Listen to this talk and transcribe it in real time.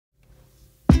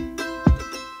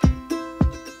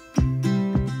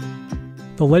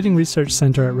The Lighting Research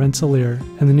Center at Rensselaer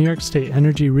and the New York State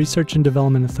Energy Research and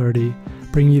Development Authority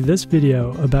bring you this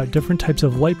video about different types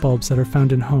of light bulbs that are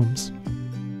found in homes.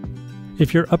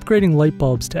 If you're upgrading light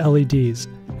bulbs to LEDs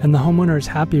and the homeowner is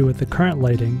happy with the current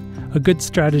lighting, a good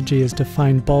strategy is to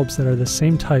find bulbs that are the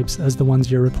same types as the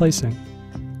ones you're replacing.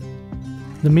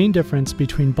 The main difference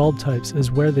between bulb types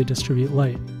is where they distribute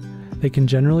light. They can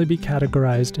generally be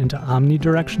categorized into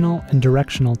omnidirectional and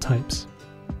directional types.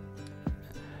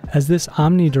 As this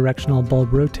omnidirectional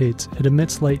bulb rotates, it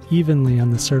emits light evenly on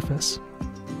the surface.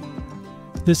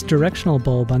 This directional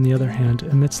bulb, on the other hand,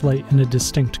 emits light in a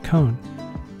distinct cone.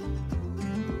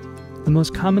 The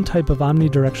most common type of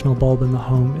omnidirectional bulb in the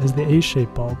home is the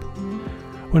A-shaped bulb.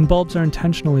 When bulbs are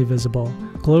intentionally visible,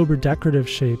 globe or decorative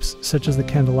shapes, such as the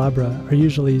candelabra, are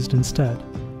usually used instead.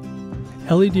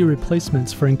 LED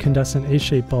replacements for incandescent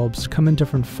A-shaped bulbs come in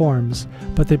different forms,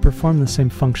 but they perform the same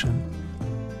function.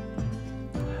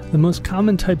 The most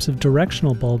common types of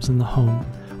directional bulbs in the home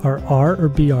are R or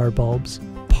BR bulbs,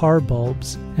 PAR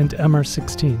bulbs, and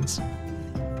MR16s.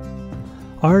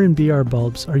 R and BR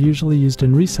bulbs are usually used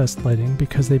in recessed lighting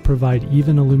because they provide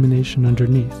even illumination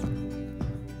underneath.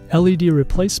 LED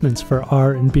replacements for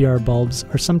R and BR bulbs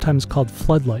are sometimes called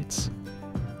floodlights.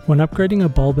 When upgrading a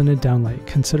bulb in a downlight,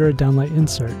 consider a downlight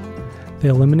insert. They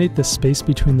eliminate the space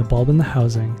between the bulb and the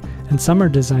housing, and some are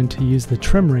designed to use the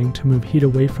trim ring to move heat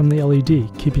away from the LED,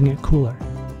 keeping it cooler.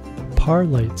 PAR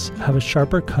lights have a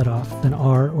sharper cutoff than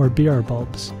R or BR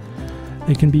bulbs.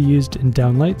 They can be used in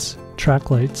downlights, track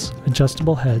lights,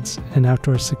 adjustable heads, and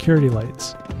outdoor security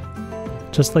lights.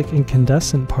 Just like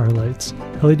incandescent PAR lights,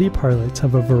 LED PAR lights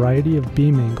have a variety of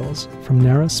beam angles, from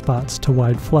narrow spots to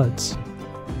wide floods.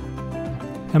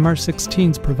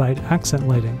 MR16s provide accent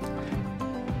lighting,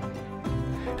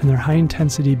 and their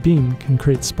high-intensity beam can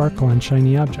create sparkle on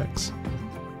shiny objects.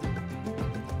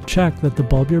 Check that the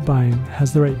bulb you're buying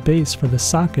has the right base for the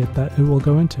socket that it will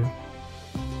go into.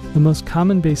 The most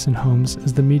common base in homes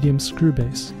is the medium screw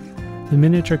base. The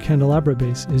miniature candelabra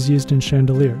base is used in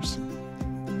chandeliers.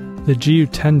 The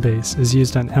GU10 base is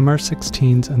used on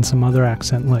MR16s and some other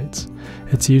accent lights.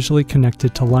 It's usually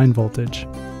connected to line voltage.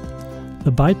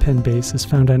 The bipin base is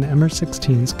found on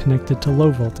MR16s connected to low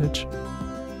voltage.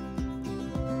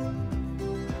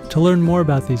 To learn more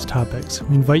about these topics,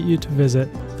 we invite you to visit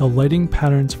the Lighting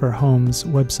Patterns for Homes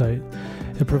website.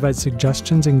 It provides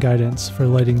suggestions and guidance for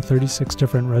lighting 36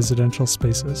 different residential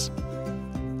spaces.